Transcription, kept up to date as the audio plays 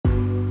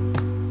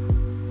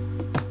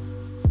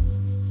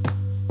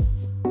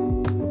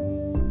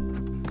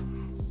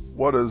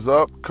What is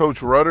up?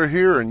 Coach Rudder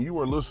here, and you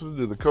are listening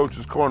to the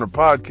Coach's Corner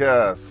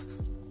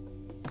podcast.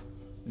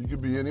 You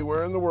could be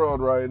anywhere in the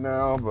world right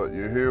now, but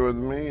you're here with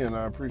me, and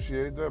I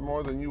appreciate that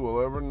more than you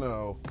will ever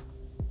know.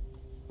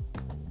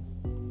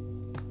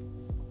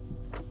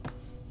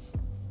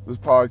 This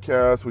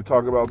podcast, we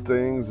talk about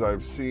things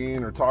I've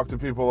seen or talked to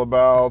people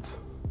about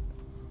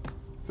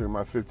through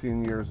my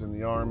 15 years in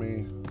the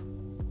Army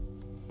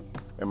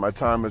and my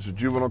time as a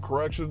juvenile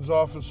corrections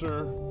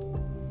officer,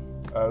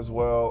 as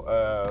well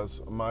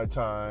as my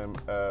time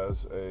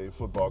as a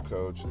football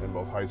coach in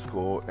both high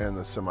school and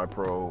the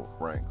semi-pro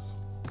ranks.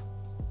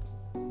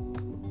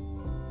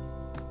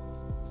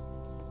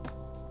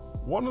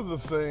 One of the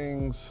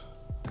things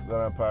that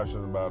I'm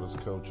passionate about is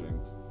coaching.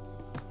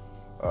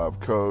 I've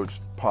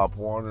coached Pop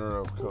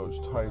Warner, I've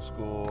coached high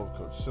school, I've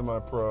coached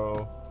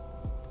semi-pro,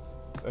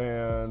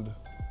 and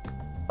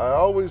I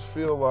always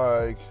feel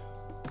like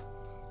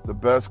the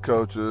best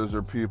coaches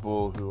are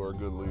people who are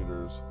good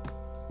leaders.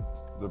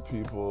 The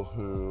people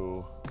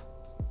who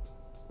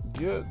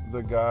get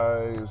the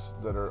guys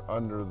that are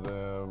under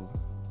them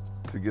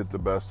to get the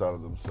best out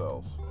of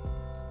themselves.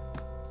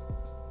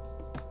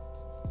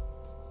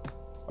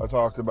 I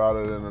talked about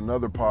it in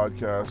another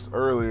podcast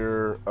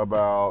earlier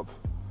about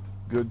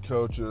good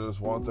coaches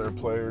want their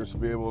players to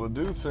be able to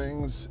do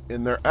things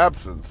in their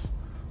absence.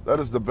 That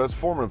is the best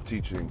form of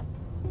teaching.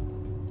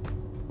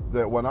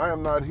 That when I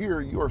am not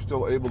here, you are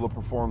still able to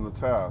perform the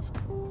task,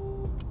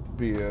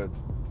 be it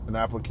an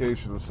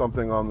application of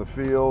something on the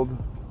field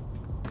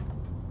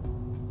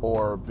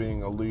or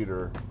being a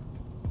leader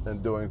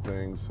and doing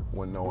things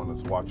when no one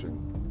is watching.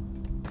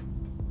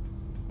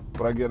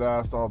 But I get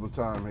asked all the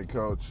time, hey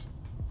coach,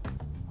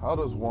 how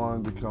does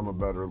one become a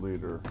better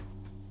leader?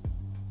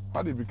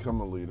 How do you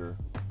become a leader?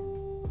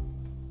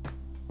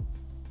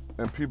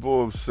 And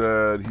people have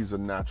said he's a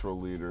natural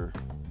leader.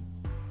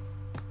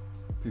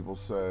 People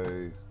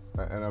say,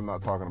 and I'm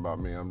not talking about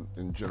me, I'm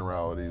in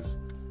generalities,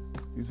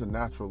 he's a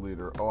natural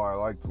leader. Oh, I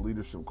like the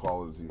leadership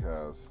qualities he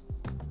has.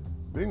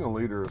 Being a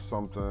leader is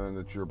something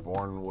that you're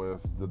born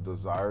with, the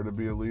desire to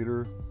be a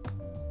leader,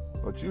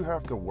 but you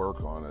have to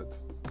work on it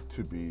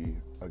to be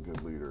a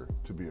good leader,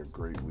 to be a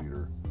great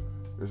leader.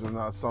 This is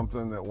not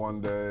something that one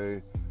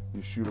day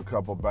you shoot a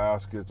couple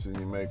baskets and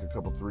you make a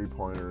couple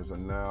three-pointers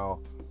and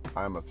now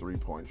I'm a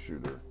three-point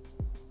shooter.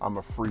 I'm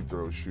a free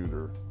throw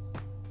shooter.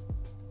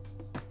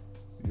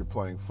 You're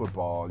playing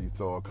football, you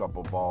throw a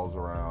couple balls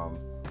around,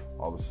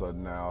 all of a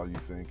sudden now you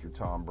think you're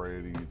Tom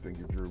Brady, you think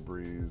you're Drew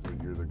Brees,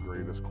 that you're the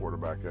greatest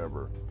quarterback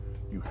ever.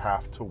 You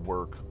have to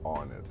work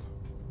on it.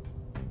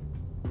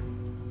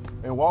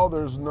 And while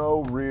there's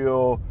no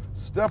real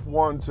step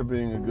one to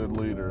being a good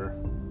leader,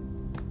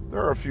 there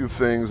are a few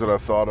things that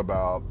I've thought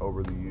about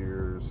over the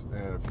years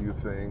and a few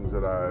things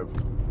that I've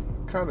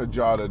kind of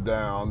jotted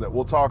down that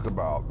we'll talk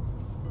about.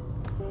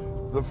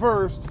 The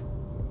first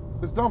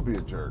is don't be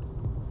a jerk.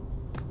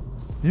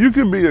 You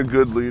can be a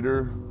good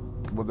leader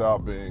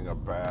without being a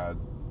bad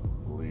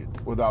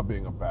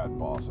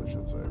boss, I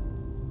should say.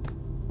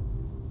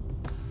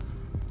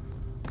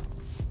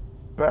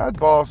 Bad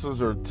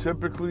bosses are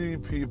typically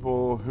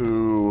people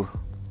who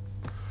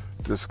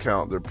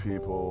discount their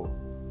people.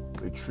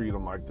 They treat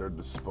them like they're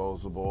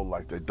disposable,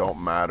 like they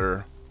don't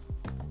matter.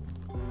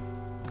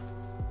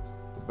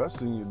 The best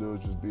thing you do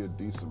is just be a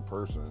decent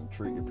person and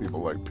treat your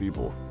people like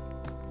people.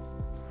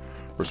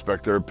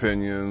 Respect their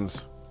opinions.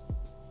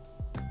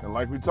 And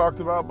like we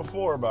talked about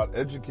before, about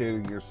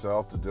educating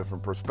yourself to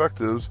different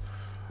perspectives,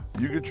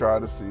 you could try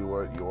to see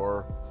what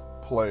your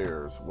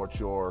players, what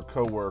your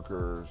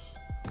coworkers,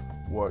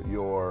 what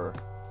your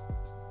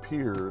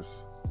peers'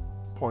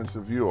 points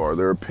of view are,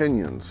 their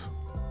opinions.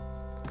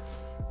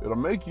 It'll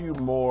make you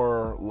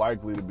more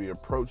likely to be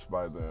approached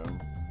by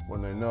them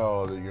when they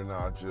know that you're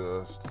not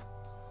just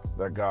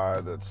that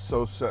guy that's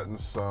so set in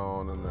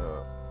stone and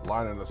the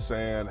line in the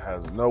sand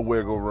has no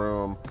wiggle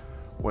room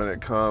when it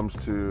comes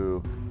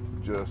to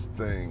just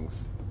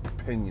things,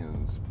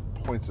 opinions,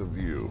 points of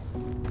view.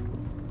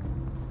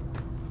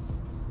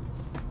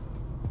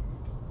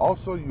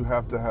 Also, you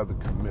have to have the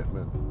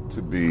commitment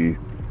to be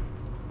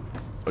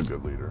a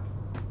good leader.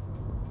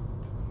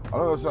 I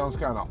know that sounds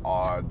kind of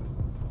odd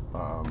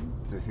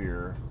to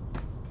hear,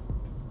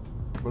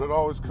 but it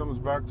always comes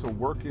back to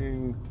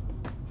working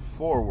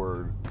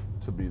forward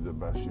to be the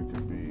best you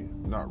can be,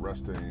 not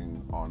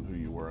resting on who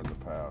you were in the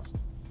past.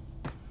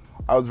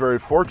 I was very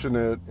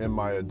fortunate in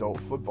my adult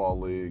football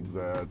league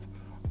that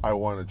I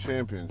won a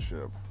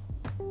championship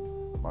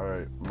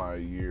my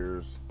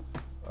years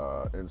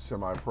in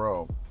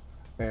semi-pro.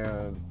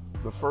 And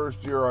the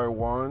first year I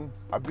won,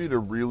 I beat a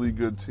really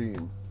good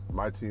team.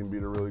 My team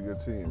beat a really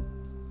good team.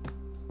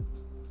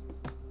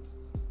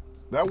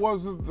 That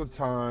wasn't the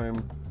time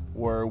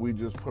where we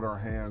just put our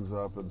hands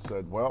up and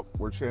said, well,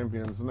 we're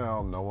champions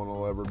now, no one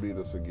will ever beat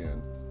us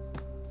again.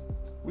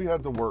 We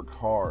had to work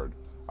hard.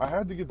 I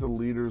had to get the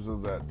leaders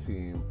of that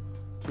team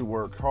to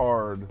work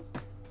hard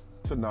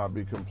to not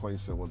be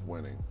complacent with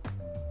winning.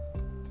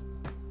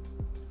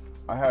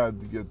 I had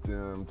to get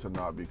them to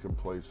not be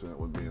complacent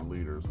with being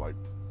leaders. Like,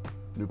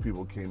 new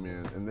people came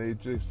in, and they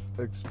just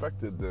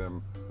expected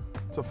them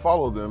to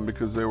follow them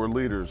because they were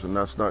leaders, and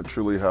that's not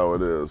truly how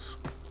it is.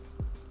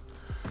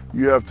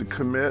 You have to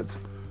commit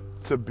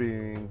to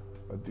being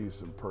a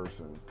decent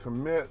person.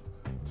 Commit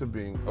to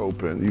being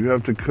open. You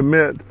have to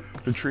commit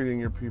to treating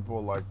your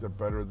people like they're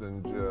better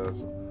than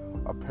just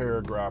a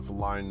paragraph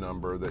line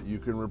number that you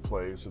can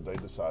replace if they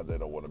decide they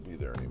don't want to be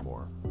there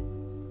anymore.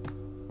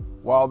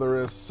 While there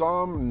is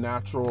some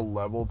natural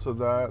level to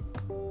that,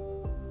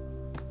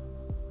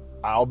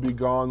 I'll be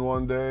gone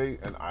one day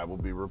and I will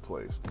be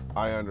replaced.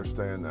 I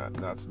understand that,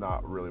 and that's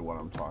not really what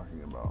I'm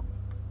talking about.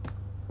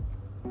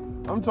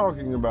 I'm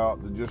talking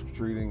about just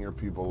treating your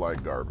people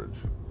like garbage.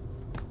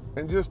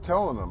 And just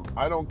telling them,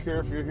 I don't care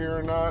if you're here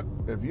or not.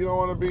 If you don't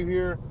want to be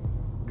here,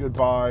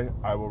 goodbye,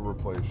 I will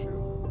replace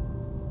you.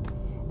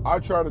 I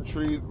try to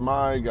treat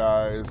my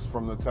guys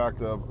from the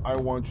tact of, I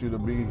want you to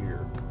be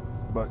here,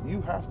 but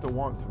you have to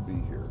want to be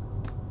here.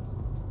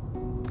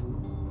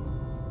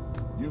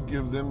 You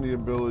give them the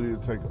ability to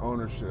take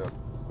ownership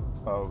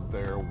of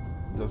their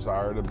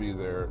desire to be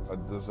there, a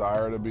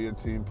desire to be a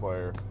team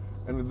player,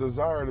 and a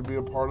desire to be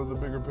a part of the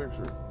bigger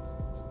picture.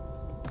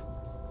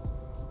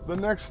 The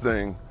next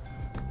thing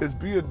is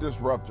be a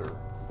disruptor.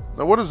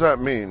 Now, what does that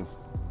mean?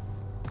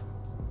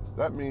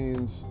 That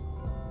means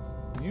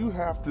you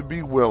have to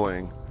be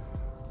willing,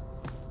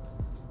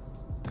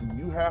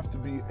 you have to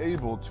be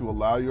able to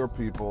allow your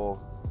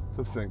people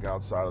to think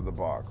outside of the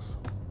box.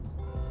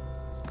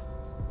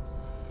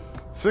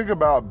 Think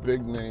about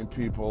big name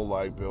people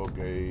like Bill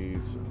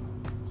Gates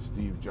and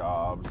Steve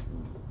Jobs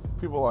and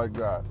people like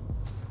that.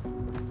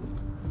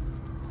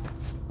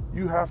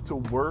 You have to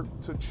work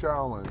to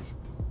challenge,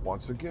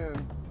 once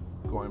again,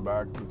 going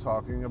back to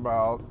talking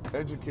about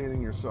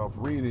educating yourself,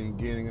 reading,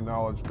 gaining a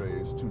knowledge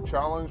base, to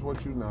challenge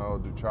what you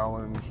know, to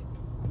challenge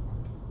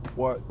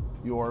what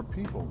your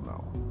people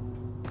know.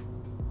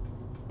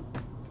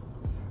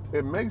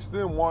 It makes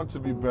them want to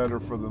be better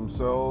for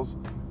themselves.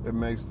 It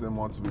makes them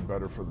want to be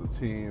better for the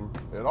team.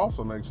 It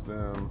also makes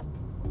them,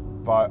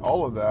 by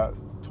all of that,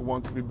 to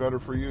want to be better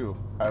for you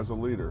as a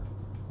leader.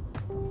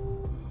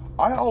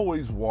 I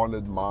always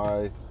wanted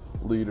my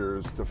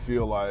leaders to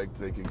feel like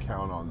they could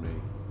count on me.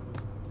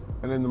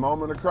 And in the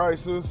moment of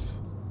crisis,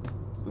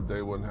 that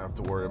they wouldn't have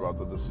to worry about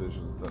the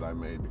decisions that I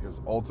made, because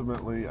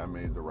ultimately I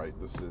made the right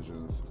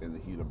decisions in the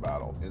heat of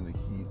battle, in the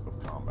heat of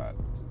combat,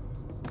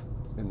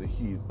 in the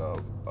heat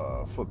of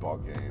a football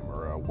game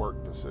or a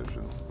work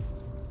decision.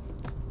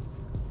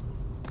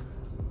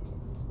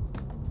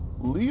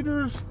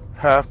 Leaders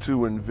have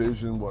to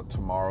envision what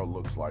tomorrow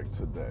looks like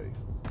today.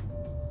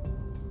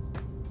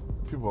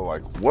 People are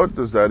like, what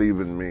does that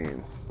even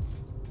mean?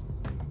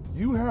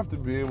 You have to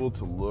be able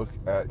to look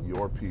at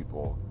your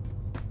people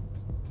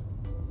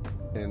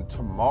in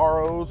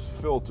tomorrow's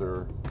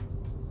filter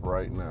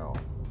right now.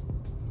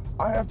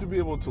 I have to be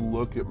able to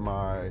look at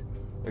my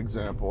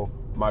example,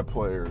 my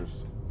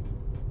players,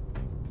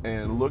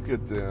 and look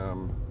at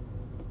them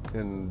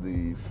in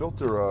the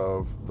filter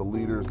of the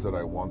leaders that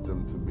I want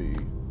them to be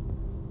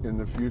in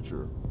the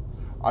future.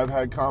 I've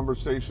had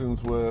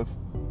conversations with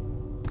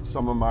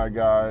some of my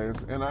guys,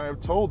 and I have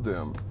told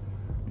them,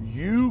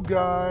 you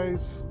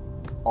guys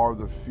are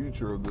the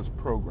future of this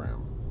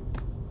program.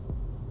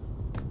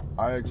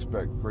 I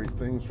expect great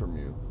things from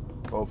you,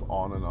 both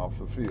on and off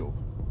the field.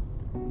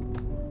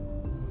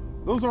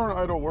 Those aren't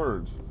idle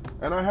words,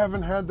 and I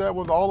haven't had that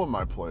with all of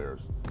my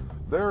players.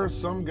 There are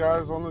some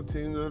guys on the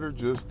team that are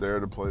just there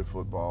to play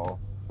football.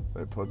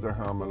 They put their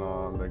helmet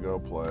on, they go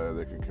play,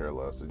 they can care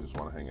less, they just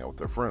want to hang out with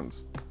their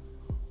friends.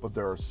 But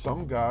there are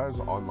some guys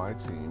on my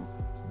team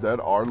that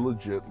are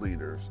legit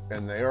leaders,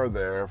 and they are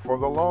there for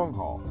the long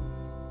haul.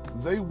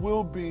 They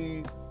will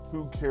be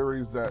who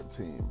carries that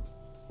team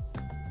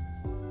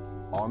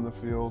on the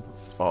field,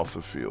 off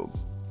the field.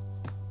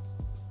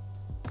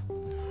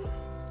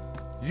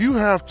 You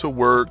have to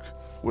work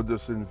with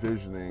this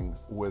envisioning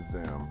with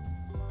them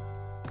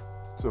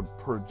to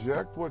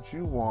project what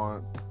you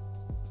want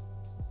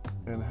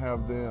and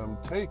have them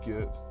take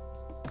it,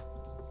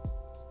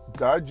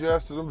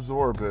 digest and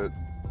absorb it,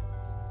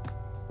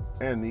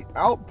 and the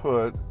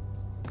output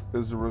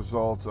is a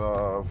result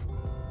of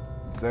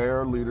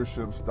their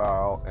leadership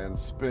style and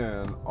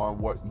spin on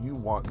what you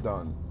want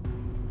done.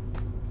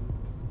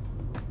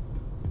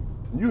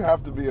 You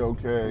have to be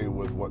okay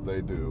with what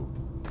they do.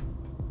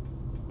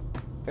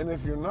 And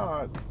if you're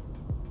not,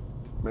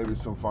 maybe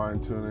some fine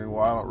tuning.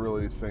 Well, I don't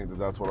really think that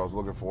that's what I was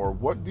looking for.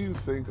 What do you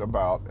think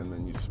about? And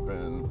then you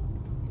spin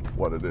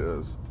what it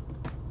is,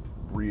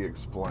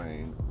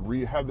 re-explain,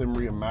 have them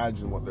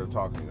reimagine what they're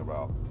talking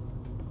about.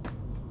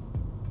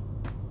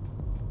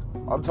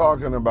 I'm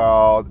talking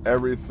about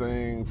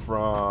everything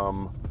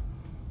from,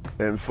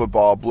 in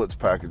football, blitz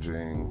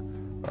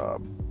packaging,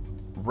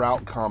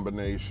 route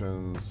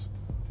combinations,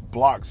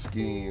 block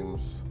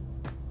schemes.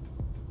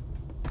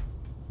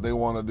 They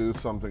want to do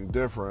something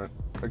different,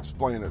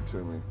 explain it to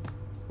me.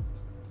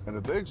 And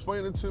if they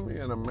explain it to me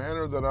in a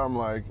manner that I'm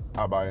like,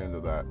 I buy into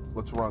that,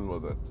 let's run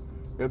with it.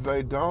 If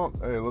they don't,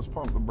 hey, let's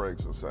pump the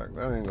brakes a sec.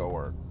 That ain't gonna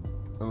work.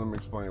 And let me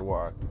explain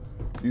why.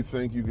 Do you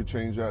think you could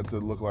change that to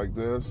look like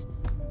this?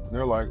 And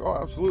they're like,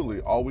 oh, absolutely.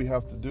 All we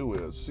have to do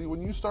is. See,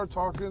 when you start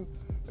talking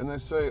and they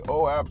say,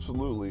 oh,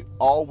 absolutely,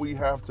 all we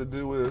have to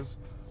do is,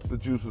 the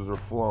juices are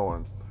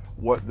flowing.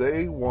 What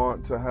they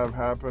want to have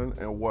happen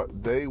and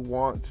what they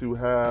want to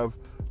have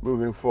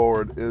moving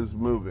forward is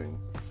moving.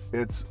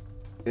 It's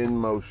in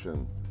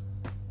motion.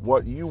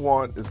 What you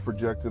want is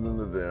projected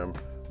into them.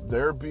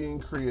 They're being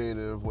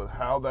creative with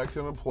how that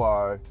can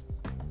apply.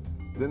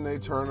 Then they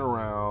turn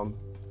around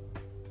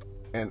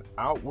and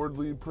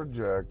outwardly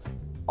project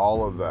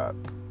all of that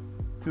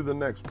to the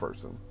next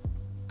person.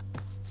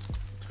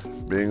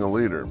 Being a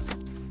leader.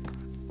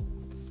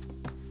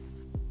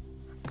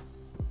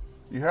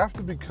 You have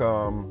to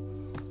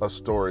become a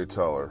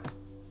storyteller.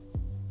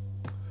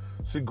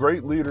 See,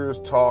 great leaders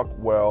talk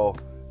well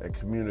and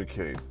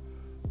communicate.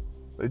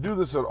 They do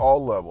this at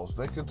all levels.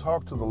 They can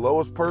talk to the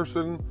lowest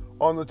person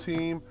on the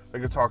team, they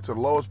can talk to the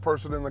lowest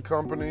person in the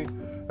company,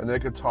 and they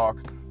can talk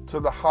to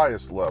the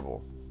highest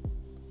level.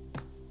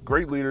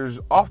 Great leaders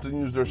often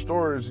use their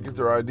stories to get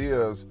their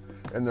ideas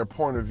and their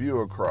point of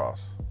view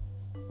across.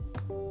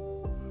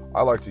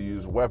 I like to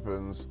use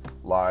weapons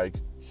like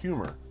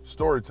humor,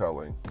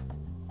 storytelling.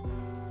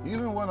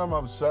 Even when I'm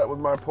upset with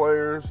my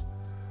players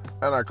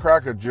and I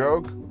crack a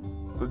joke,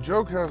 the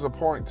joke has a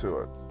point to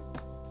it.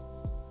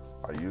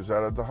 I use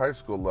that at the high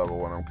school level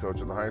when I'm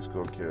coaching the high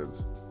school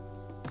kids.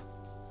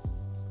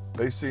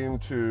 They seem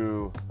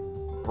to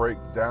break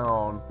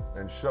down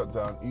and shut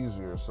down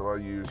easier, so I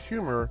use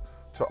humor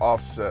to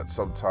offset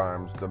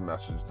sometimes the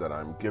message that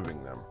I'm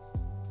giving them.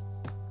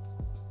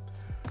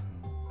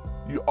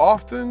 You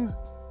often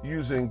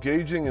use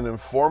engaging and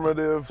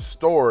informative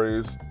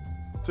stories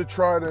to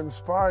try to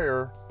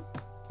inspire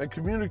and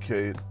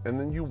communicate, and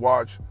then you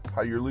watch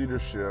how your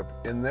leadership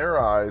in their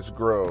eyes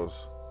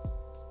grows.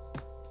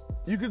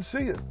 You can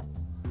see it.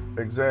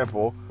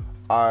 Example,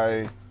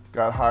 I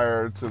got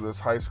hired to this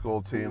high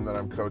school team that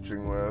I'm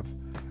coaching with,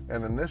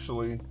 and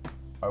initially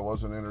I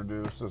wasn't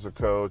introduced as a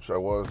coach. I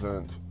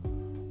wasn't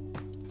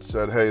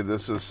said, hey,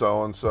 this is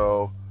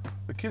so-and-so.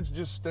 The kids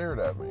just stared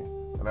at me,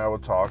 and I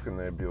would talk and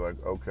they'd be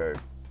like, okay.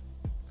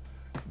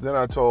 Then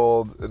I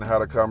told and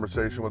had a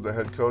conversation with the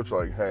head coach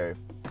like, hey,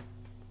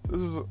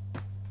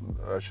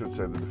 I should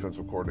say the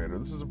defensive coordinator,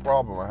 this is a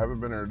problem. I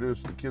haven't been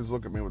introduced. The kids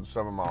look at me with a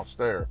 7-mile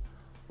stare.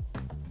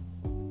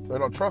 They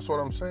don't trust what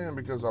I'm saying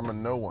because I'm a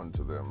no one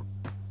to them.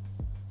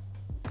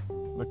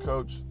 The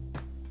coach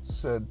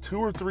said 2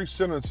 or 3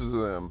 sentences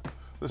to them.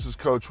 This is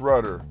Coach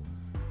Rudder.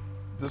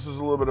 This is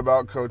a little bit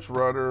about Coach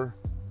Rudder.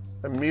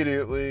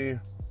 Immediately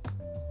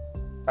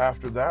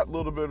after that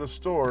little bit of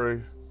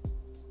story,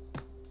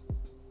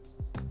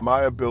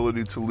 my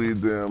ability to lead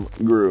them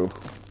grew.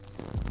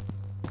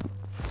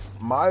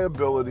 My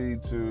ability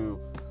to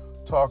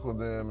talk with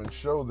them and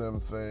show them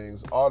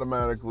things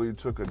automatically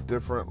took a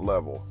different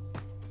level.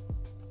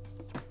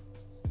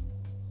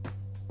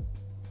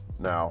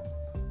 Now,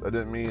 that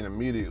didn't mean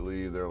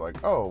immediately they're like,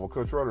 oh, well,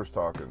 Coach Rudder's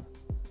talking.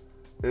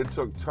 It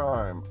took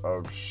time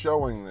of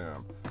showing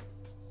them,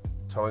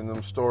 telling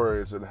them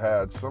stories that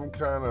had some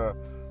kind of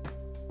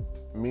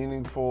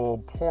meaningful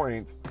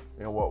point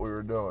in what we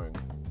were doing.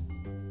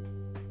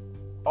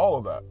 All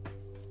of that.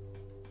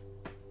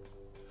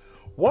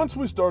 Once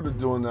we started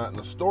doing that and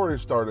the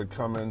stories started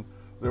coming,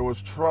 there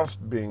was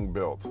trust being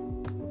built.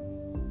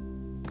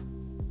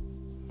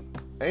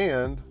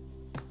 And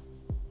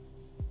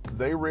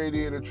they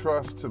radiated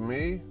trust to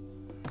me,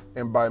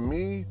 and by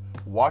me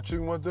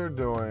watching what they're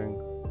doing,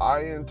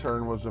 I in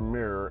turn was a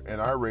mirror and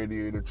I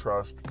radiated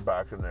trust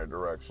back in their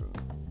direction.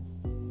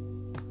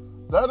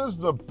 That is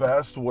the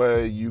best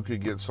way you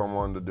could get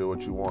someone to do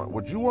what you want.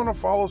 Would you want to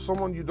follow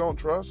someone you don't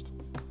trust?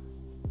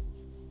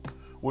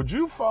 Would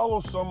you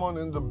follow someone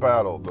in the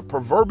battle, the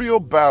proverbial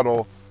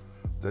battle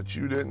that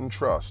you didn't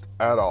trust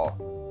at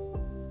all?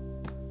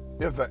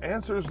 If the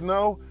answer is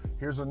no,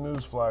 here's a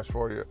news flash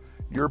for you.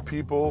 Your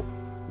people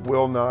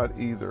will not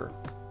either.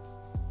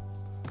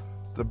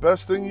 The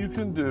best thing you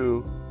can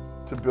do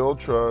to build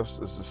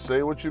trust is to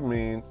say what you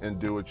mean and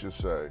do what you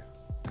say.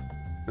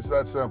 It's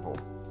that simple.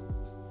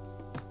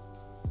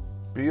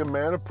 Be a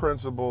man of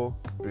principle,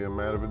 be a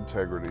man of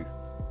integrity,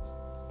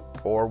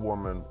 or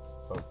woman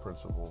of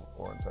principle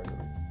or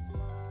integrity.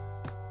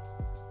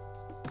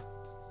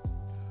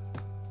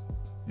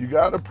 You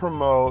got to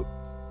promote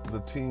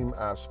the team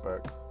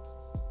aspect.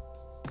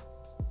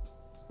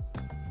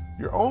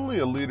 You're only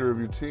a leader of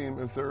your team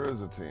if there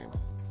is a team.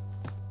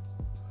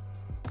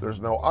 There's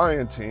no I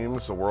in team.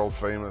 It's a world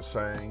famous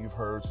saying you've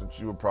heard since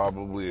you were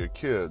probably a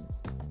kid.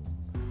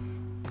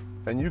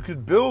 And you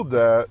could build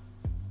that.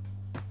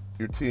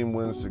 Your team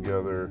wins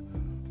together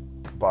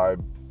by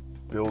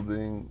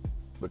building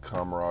the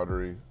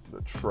camaraderie,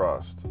 the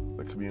trust,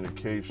 the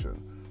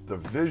communication, the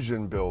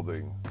vision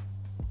building,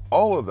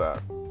 all of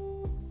that.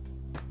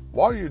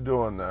 While you're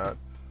doing that,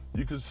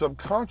 you can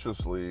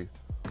subconsciously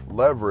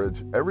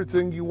leverage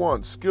everything you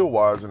want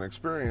skill-wise and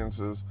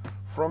experiences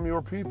from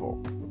your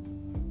people.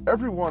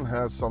 Everyone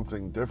has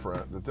something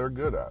different that they're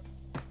good at.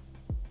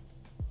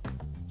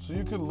 So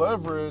you can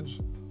leverage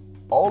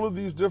all of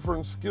these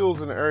different skills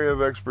and area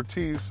of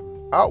expertise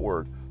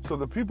outward, so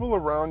the people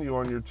around you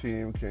on your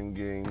team can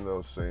gain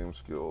those same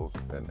skills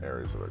and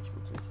areas of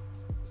expertise.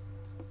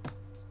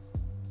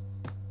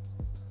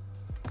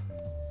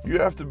 You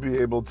have to be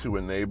able to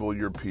enable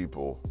your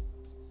people.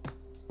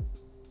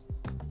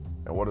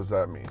 And what does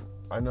that mean?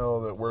 I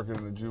know that working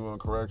in the juvenile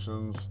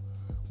corrections,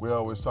 we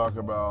always talk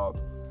about,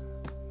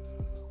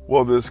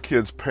 well, this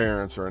kid's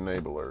parents are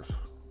enablers.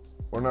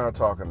 We're not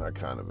talking that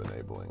kind of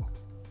enabling.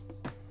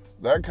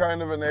 That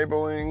kind of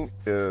enabling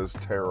is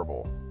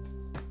terrible.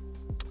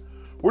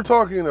 We're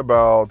talking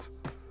about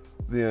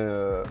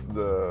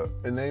the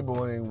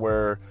enabling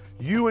where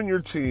you and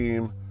your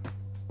team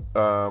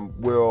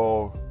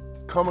will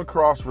come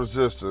across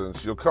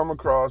resistance, you'll come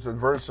across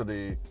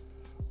adversity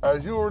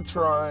as you are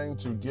trying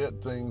to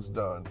get things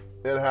done.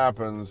 It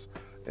happens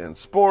in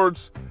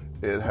sports,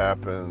 it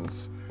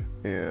happens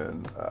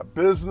in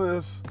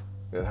business,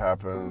 it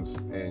happens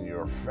in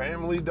your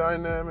family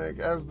dynamic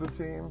as the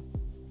team,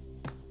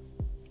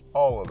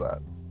 all of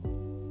that.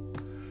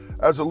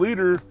 As a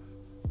leader,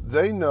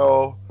 they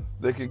know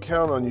they can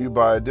count on you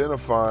by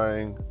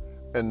identifying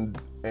and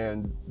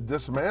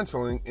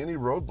dismantling any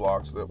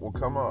roadblocks that will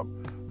come up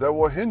that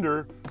will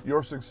hinder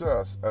your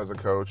success as a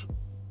coach,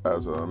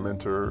 as a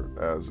mentor,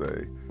 as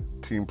a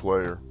team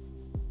player,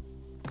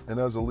 and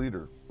as a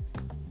leader.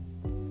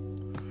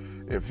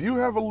 If you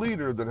have a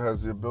leader that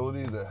has the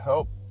ability to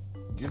help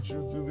get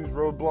you through these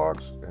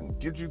roadblocks and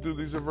get you through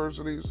these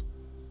adversities,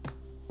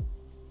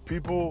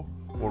 people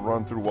will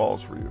run through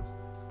walls for you.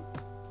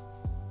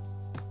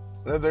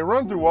 And if they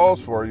run through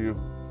walls for you,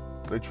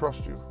 they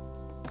trust you.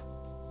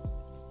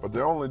 But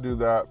they only do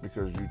that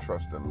because you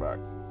trust them back.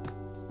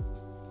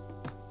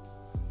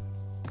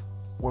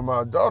 When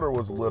my daughter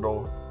was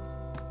little,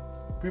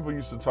 people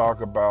used to talk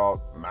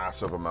about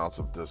massive amounts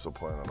of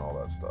discipline and all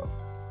that stuff.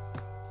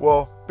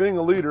 Well, being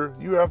a leader,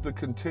 you have to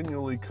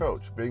continually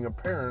coach. Being a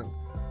parent,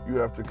 you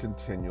have to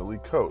continually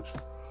coach.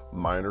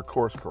 Minor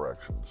course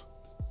corrections.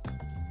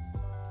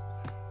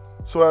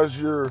 So as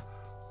you're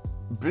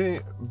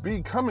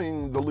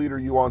becoming the leader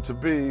you want to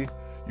be,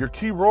 your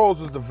key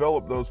roles is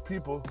develop those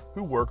people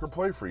who work or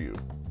play for you.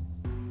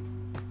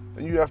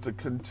 And you have to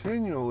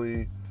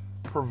continually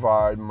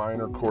provide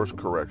minor course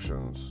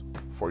corrections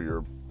for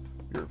your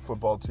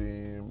football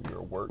team,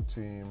 your work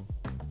team.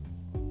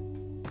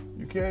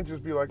 You can't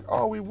just be like,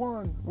 oh, we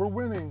won, we're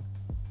winning.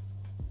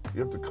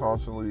 You have to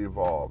constantly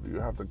evolve. You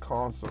have to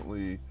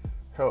constantly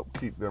help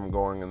keep them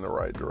going in the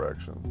right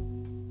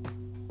direction.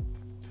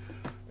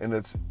 And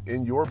it's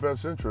in your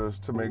best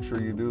interest to make sure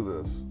you do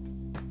this.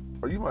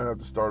 Or you might have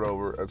to start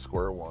over at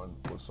square one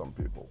with some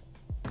people.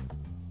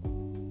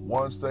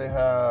 Once they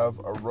have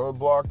a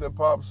roadblock that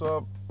pops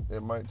up,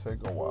 it might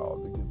take a while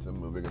to get them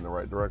moving in the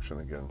right direction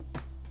again.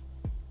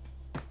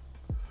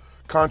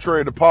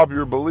 Contrary to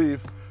popular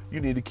belief,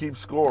 you need to keep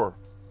score.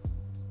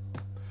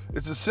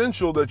 It's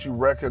essential that you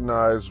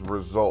recognize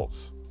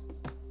results,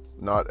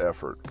 not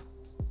effort.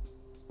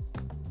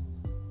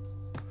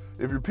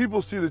 If your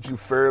people see that you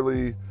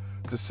fairly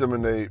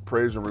disseminate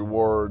praise and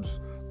rewards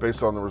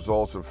based on the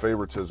results of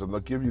favoritism, they'll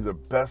give you the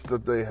best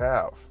that they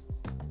have.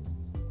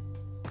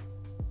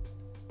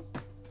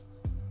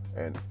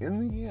 And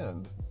in the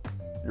end,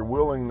 your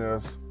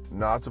willingness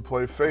not to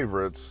play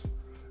favorites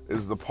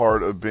is the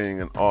part of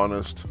being an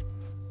honest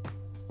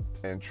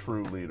and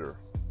true leader.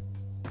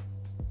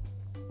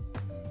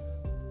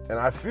 And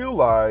I feel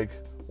like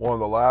one of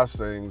the last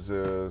things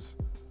is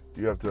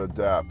you have to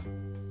adapt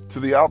to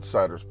the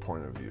outsider's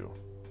point of view.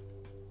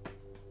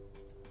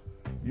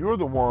 You're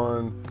the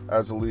one,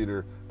 as a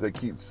leader, that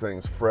keeps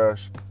things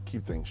fresh,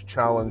 keep things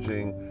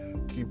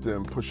challenging, keep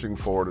them pushing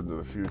forward into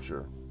the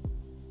future.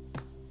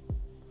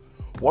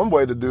 One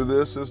way to do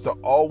this is to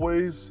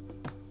always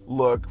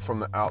look from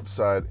the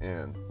outside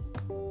in.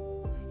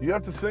 You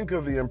have to think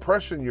of the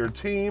impression your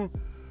team,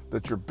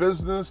 that your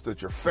business,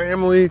 that your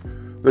family,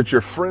 that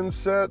your friend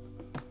set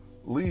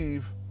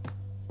leave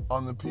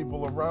on the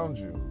people around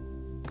you.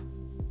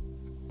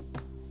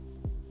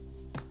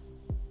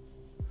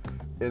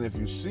 And if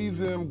you see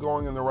them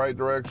going in the right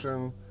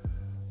direction,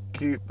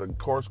 keep the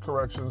course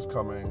corrections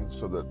coming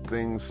so that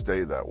things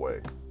stay that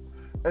way.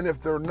 And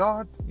if they're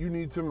not, you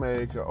need to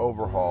make an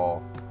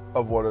overhaul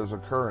of what is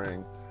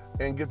occurring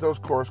and get those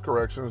course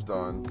corrections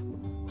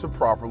done to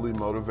properly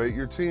motivate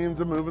your team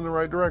to move in the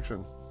right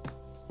direction.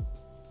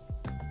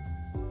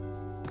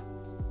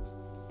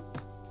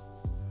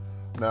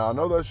 Now, I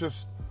know that's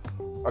just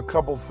a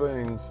couple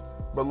things,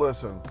 but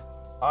listen,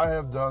 I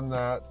have done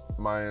that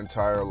my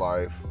entire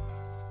life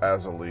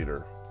as a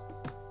leader.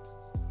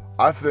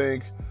 I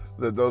think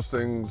that those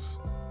things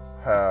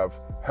have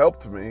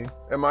helped me.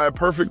 Am I a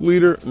perfect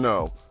leader?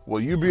 No.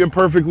 Will you be a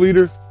perfect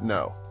leader?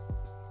 No.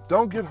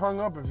 Don't get hung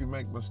up if you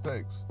make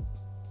mistakes.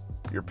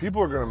 Your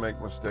people are going to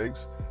make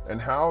mistakes,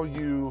 and how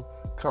you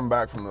come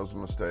back from those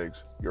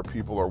mistakes, your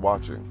people are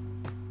watching.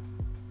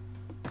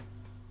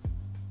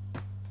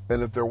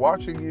 And if they're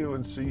watching you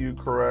and see you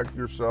correct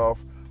yourself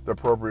the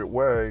appropriate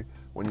way,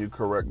 when you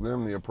correct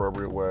them the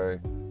appropriate way,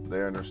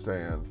 they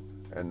understand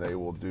and they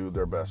will do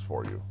their best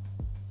for you.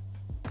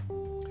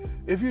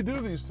 If you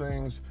do these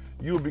things,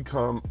 you will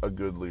become a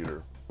good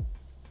leader.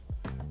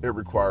 It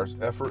requires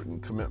effort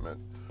and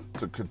commitment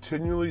to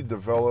continually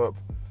develop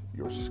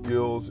your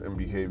skills and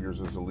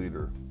behaviors as a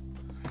leader.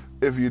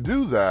 If you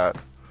do that,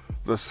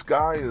 the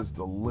sky is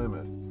the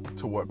limit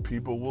to what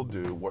people will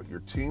do, what your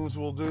teams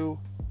will do,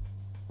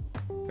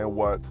 and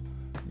what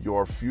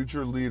your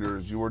future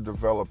leaders you are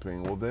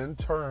developing will then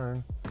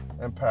turn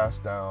and pass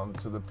down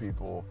to the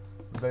people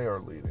they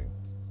are leading.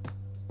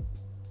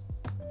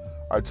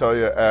 I tell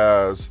you,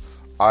 as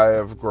I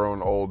have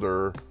grown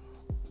older,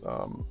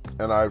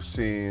 and I've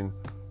seen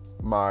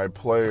my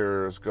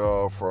players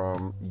go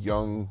from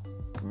young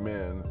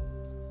men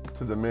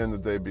to the men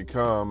that they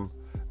become,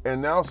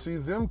 and now see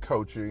them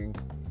coaching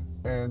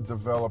and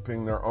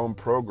developing their own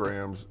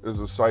programs is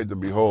a sight to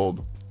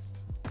behold.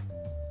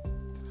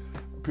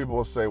 People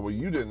will say, well,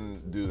 you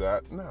didn't do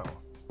that. No.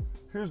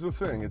 Here's the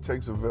thing, it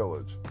takes a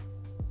village.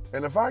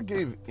 And if I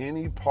gave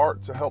any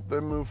part to help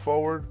them move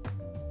forward,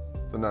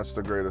 then that's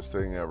the greatest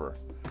thing ever.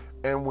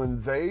 And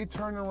when they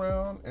turn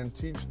around and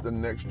teach the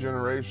next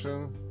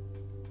generation,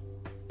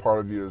 part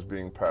of you is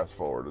being passed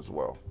forward as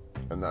well.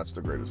 And that's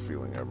the greatest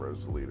feeling ever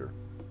as a leader.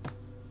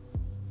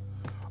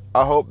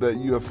 I hope that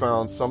you have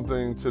found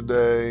something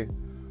today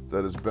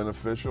that is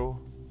beneficial.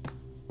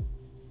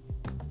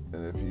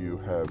 And if you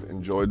have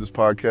enjoyed this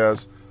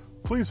podcast,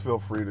 please feel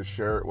free to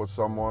share it with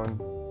someone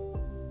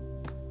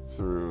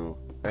through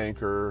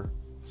Anchor,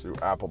 through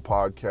Apple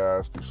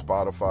Podcasts, through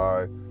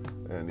Spotify,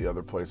 and the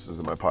other places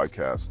that my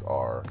podcasts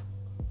are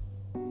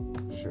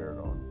shared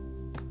on.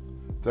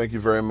 Thank you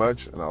very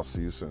much, and I'll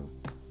see you soon.